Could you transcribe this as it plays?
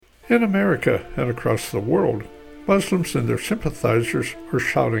In America and across the world, Muslims and their sympathizers are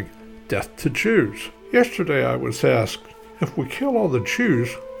shouting, "Death to Jews." Yesterday I was asked, if we kill all the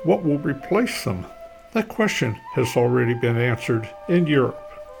Jews, what will replace them? That question has already been answered in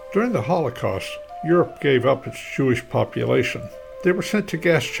Europe. During the Holocaust, Europe gave up its Jewish population. They were sent to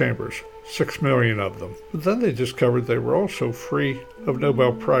gas chambers, 6 million of them. But then they discovered they were also free of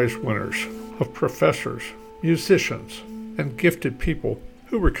Nobel Prize winners, of professors, musicians, and gifted people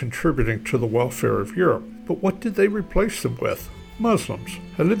who were contributing to the welfare of Europe. But what did they replace them with? Muslims.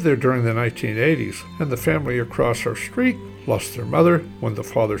 I lived there during the 1980s, and the family across our street lost their mother when the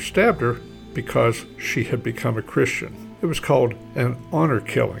father stabbed her because she had become a Christian. It was called an honor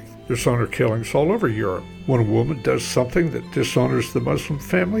killing. There's honor killings all over Europe. When a woman does something that dishonors the Muslim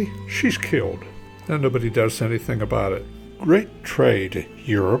family, she's killed, and nobody does anything about it. Great trade,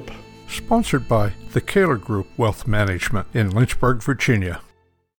 Europe. Sponsored by the Kaler Group Wealth Management in Lynchburg, Virginia.